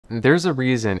There's a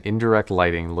reason indirect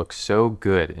lighting looks so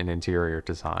good in interior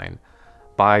design.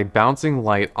 By bouncing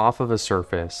light off of a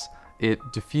surface, it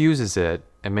diffuses it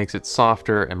and makes it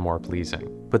softer and more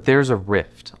pleasing. But there's a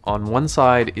rift. On one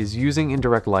side is using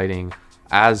indirect lighting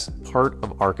as part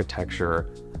of architecture,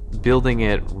 building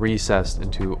it recessed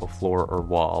into a floor or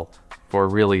wall for a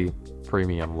really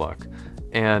premium look.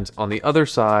 And on the other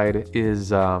side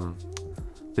is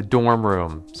the dorm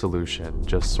room solution,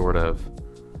 just sort of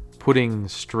putting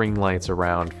string lights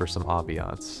around for some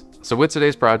ambiance. So with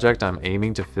today's project, I'm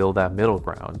aiming to fill that middle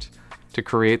ground, to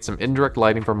create some indirect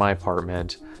lighting for my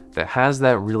apartment that has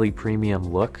that really premium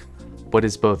look, but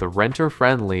is both renter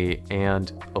friendly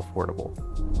and affordable.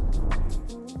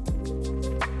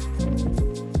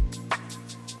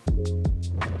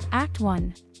 Act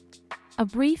 1. A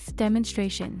brief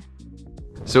demonstration.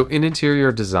 So in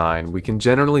interior design, we can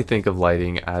generally think of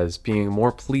lighting as being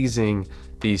more pleasing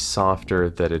the softer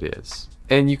that it is.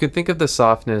 And you can think of the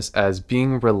softness as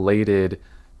being related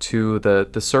to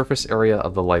the surface area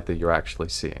of the light that you're actually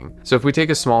seeing. So if we take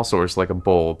a small source like a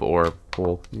bulb, or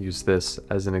we'll use this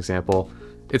as an example,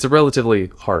 it's a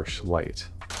relatively harsh light.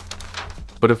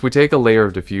 But if we take a layer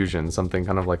of diffusion, something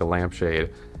kind of like a lampshade,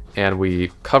 and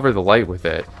we cover the light with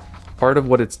it, part of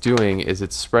what it's doing is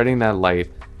it's spreading that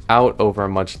light out over a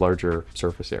much larger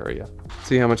surface area.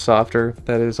 See how much softer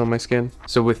that is on my skin?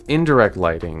 So with indirect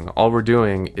lighting, all we're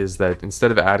doing is that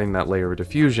instead of adding that layer of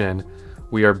diffusion,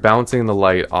 we are bouncing the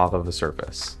light off of a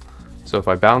surface. So if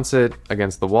I bounce it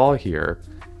against the wall here,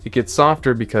 it gets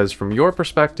softer because from your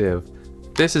perspective,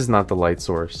 this is not the light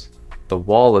source. The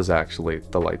wall is actually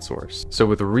the light source. So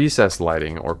with recessed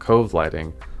lighting or cove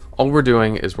lighting, all we're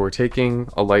doing is we're taking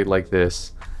a light like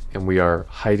this and we are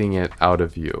hiding it out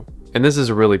of view. And this is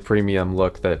a really premium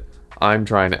look that I'm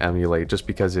trying to emulate just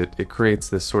because it creates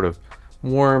this sort of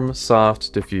warm,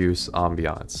 soft, diffuse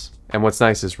ambiance. And what's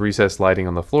nice is recessed lighting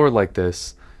on the floor like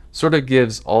this sort of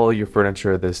gives all your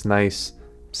furniture this nice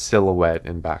silhouette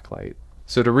and backlight.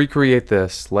 So to recreate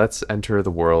this, let's enter the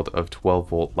world of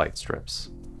 12-volt light strips.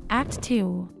 Act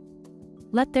 2.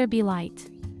 Let there be light.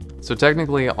 So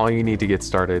technically, all you need to get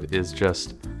started is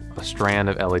just a strand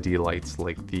of LED lights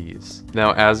like these.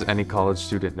 Now, as any college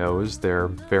student knows, they're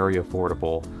very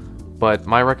affordable, but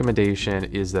my recommendation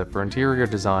is that for interior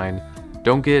design,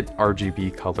 don't get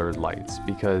RGB colored lights,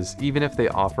 because even if they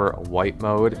offer a white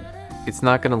mode, it's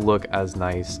not going to look as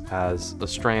nice as a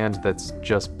strand that's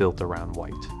just built around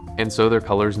white. And so their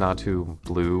color's not too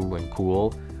blue and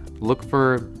cool. Look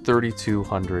for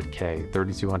 3200K,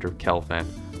 3200 Kelvin,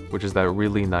 which is that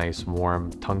really nice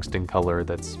warm tungsten color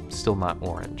that's still not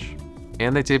orange.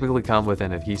 And they typically come with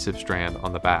an adhesive strand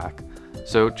on the back,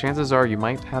 so chances are you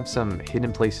might have some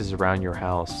hidden places around your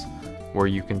house where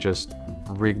you can just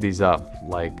rig these up,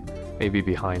 like maybe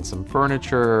behind some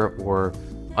furniture or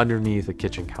underneath a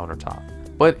kitchen countertop.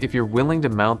 But if you're willing to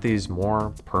mount these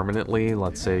more permanently,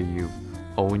 let's say you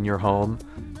own your home,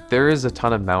 there is a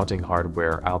ton of mounting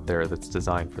hardware out there that's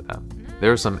designed for them.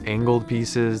 There are some angled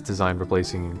pieces designed for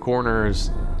placing in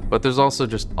corners, but there's also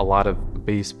just a lot of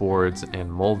baseboards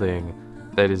and molding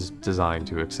that is designed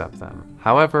to accept them.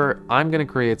 However, I'm going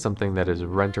to create something that is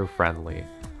renter friendly.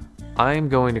 I'm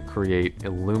going to create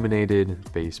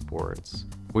illuminated baseboards.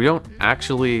 We don't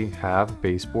actually have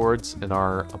baseboards in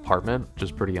our apartment, which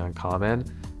is pretty uncommon,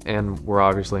 and we're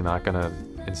obviously not going to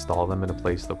install them in a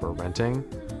place that we're renting.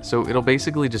 So it'll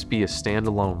basically just be a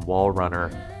standalone wall runner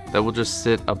that will just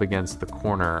sit up against the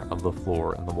corner of the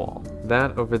floor and the wall.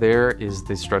 That over there is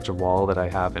the stretch of wall that I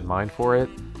have in mind for it,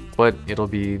 but it'll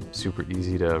be super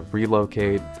easy to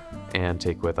relocate and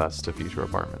take with us to future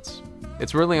apartments.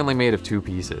 It's really only made of two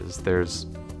pieces. There's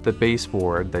the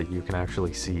baseboard that you can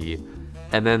actually see,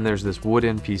 and then there's this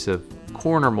wooden piece of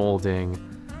corner molding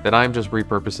that I'm just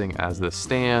repurposing as the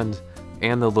stand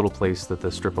and the little place that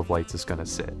the strip of lights is gonna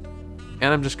sit.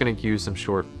 And I'm just going to use some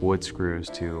short wood screws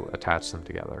to attach them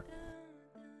together.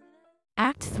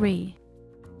 Act 3.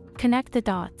 Connect the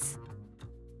dots.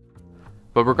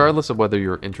 But regardless of whether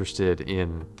you're interested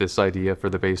in this idea for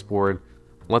the baseboard,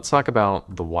 let's talk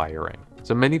about the wiring.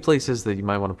 So many places that you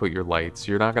might want to put your lights,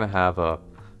 you're not going to have a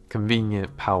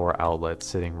convenient power outlet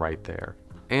sitting right there.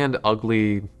 And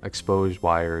ugly exposed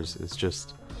wires is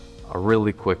just a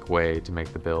really quick way to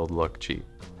make the build look cheap.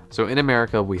 So in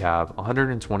America, we have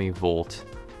 120 volt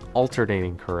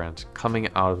alternating current coming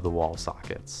out of the wall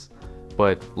sockets.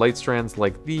 But light strands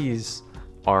like these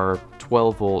are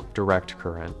 12 volt direct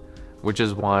current, which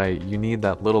is why you need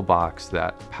that little box,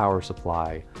 that power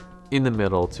supply, in the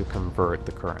middle to convert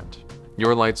the current.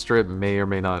 Your light strip may or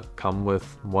may not come with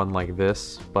one like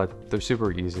this, but they're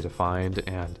super easy to find,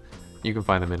 and you can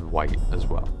find them in white as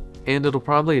well. and it'll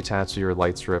probably attach to your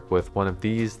light strip with one of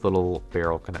these little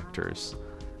barrel connectors.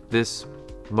 This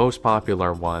most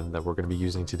popular one that we're going to be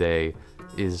using today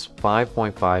is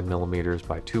 5.5 millimeters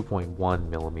by 2.1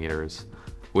 millimeters,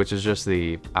 which is just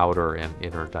the outer and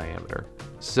inner diameter.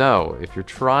 So if you're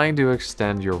trying to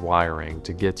extend your wiring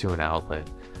to get to an outlet,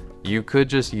 you could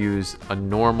just use a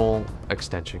normal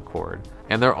extension cord,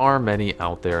 and there are many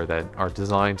out there that are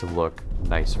designed to look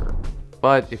nicer.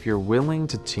 But if you're willing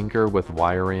to tinker with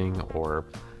wiring or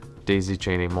daisy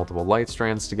chaining multiple light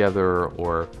strands together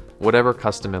or whatever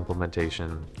custom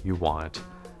implementation you want,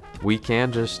 we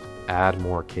can just add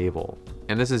more cable.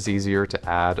 And this is easier to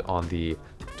add on the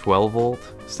 12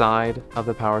 volt side of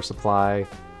the power supply,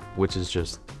 which is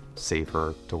just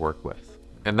safer to work with.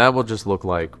 And that will just look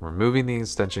like removing the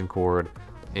extension cord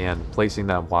and placing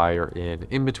that wire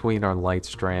in between our light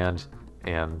strand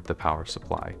and the power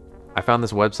supply. I found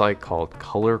this website called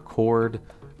Color Cord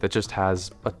that just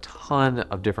has a ton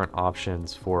of different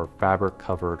options for fabric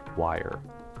covered wire.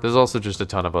 There's also just a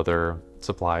ton of other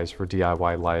supplies for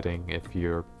DIY lighting if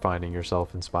you're finding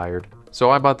yourself inspired.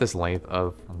 So I bought this length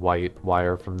of white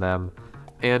wire from them,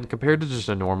 and compared to just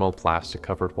a normal plastic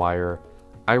covered wire,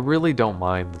 I really don't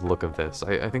mind the look of this.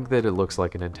 I think that it looks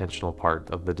like an intentional part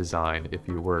of the design if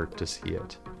you were to see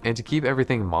it. And to keep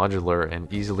everything modular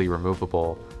and easily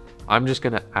removable, I'm just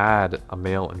going to add a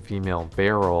male and female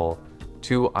barrel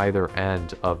to either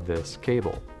end of this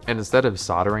cable. And instead of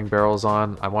soldering barrels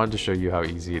on, I wanted to show you how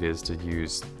easy it is to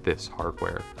use this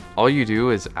hardware. All you do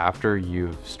is after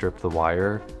you've stripped the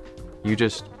wire, you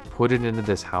just put it into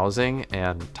this housing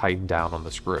and tighten down on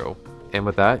the screw. And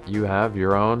with that, you have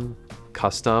your own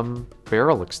custom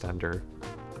barrel extender.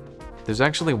 There's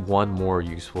actually one more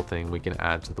useful thing we can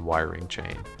add to the wiring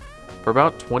chain. For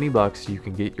about 20 bucks, you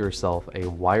can get yourself a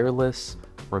wireless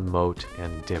remote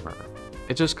and dimmer.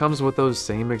 It just comes with those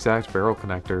same exact barrel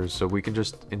connectors, so we can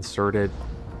just insert it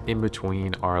in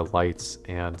between our lights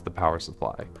and the power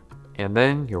supply. And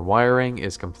then your wiring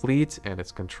is complete and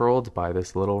it's controlled by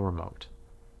this little remote.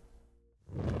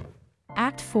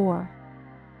 Act 4.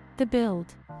 The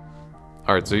build.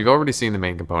 Alright, so you've already seen the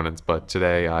main components, but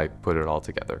today I put it all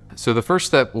together. So the first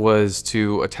step was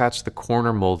to attach the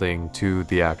corner molding to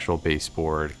the actual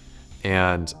baseboard.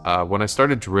 And when I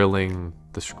started drilling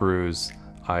the screws,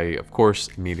 I, of course,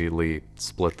 immediately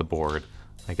split the board.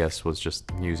 I guess was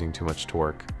just using too much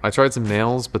torque. I tried some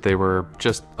nails, but they were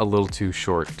just a little too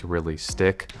short to really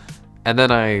stick. And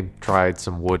then I tried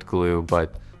some wood glue,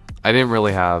 but I didn't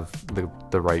really have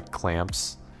the right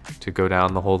clamps to go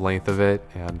down the whole length of it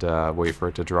and wait for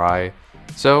it to dry.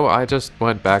 So I just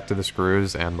went back to the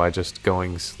screws, and by just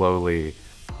going slowly,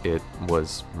 it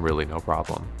was really no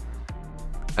problem.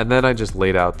 And then I just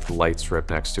laid out the light strip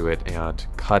next to it and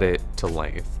cut it to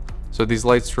length. So these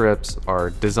light strips are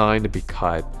designed to be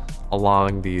cut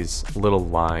along these little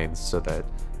lines so that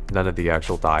none of the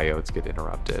actual diodes get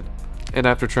interrupted. And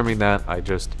after trimming that, I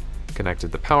just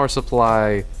connected the power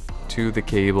supply to the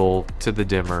cable, to the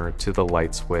dimmer, to the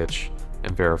light switch,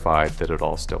 and verified that it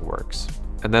all still works.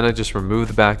 And then I just removed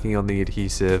the backing on the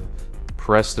adhesive,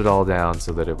 pressed it all down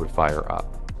so that it would fire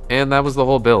up. And that was the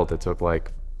whole build. It took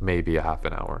like maybe a half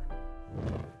an hour.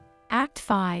 Act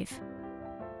 5.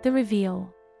 The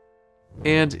reveal.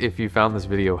 And if you found this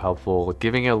video helpful,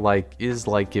 giving a like is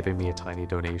like giving me a tiny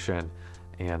donation,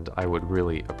 and I would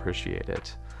really appreciate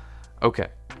it. Okay,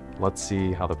 let's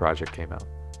see how the project came out.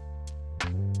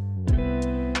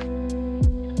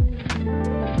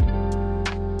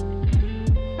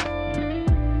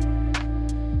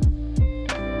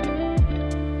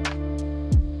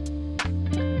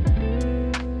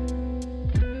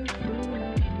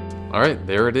 Alright,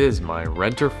 there it is, my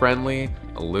renter-friendly,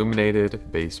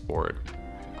 illuminated baseboard.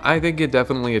 I think it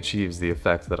definitely achieves the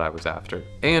effect that I was after.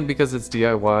 And because it's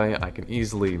DIY, I can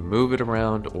easily move it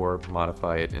around or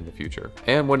modify it in the future.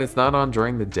 And when it's not on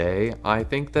during the day, I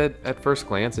think that at first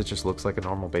glance it just looks like a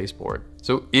normal baseboard.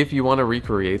 So if you want to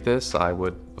recreate this, I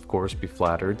would of course be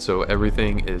flattered. So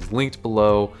everything is linked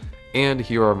below, and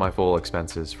here are my full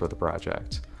expenses for the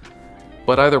project.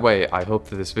 But either way, I hope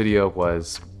that this video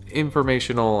was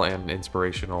informational and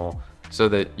inspirational so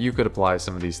that you could apply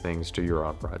some of these things to your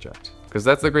own project. Because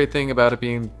that's the great thing about it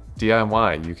being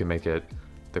DIY. You can make it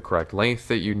the correct length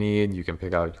that you need, you can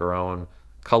pick out your own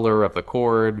color of the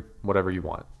cord, whatever you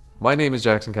want. My name is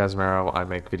Jackson Casimiro. I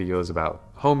make videos about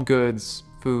home goods,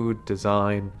 food,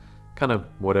 design, kind of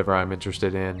whatever I'm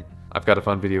interested in. I've got a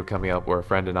fun video coming up where a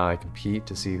friend and I compete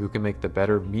to see who can make the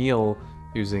better meal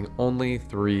using only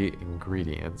 3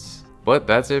 ingredients. But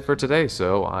that's it for today,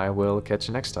 so I will catch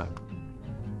you next time.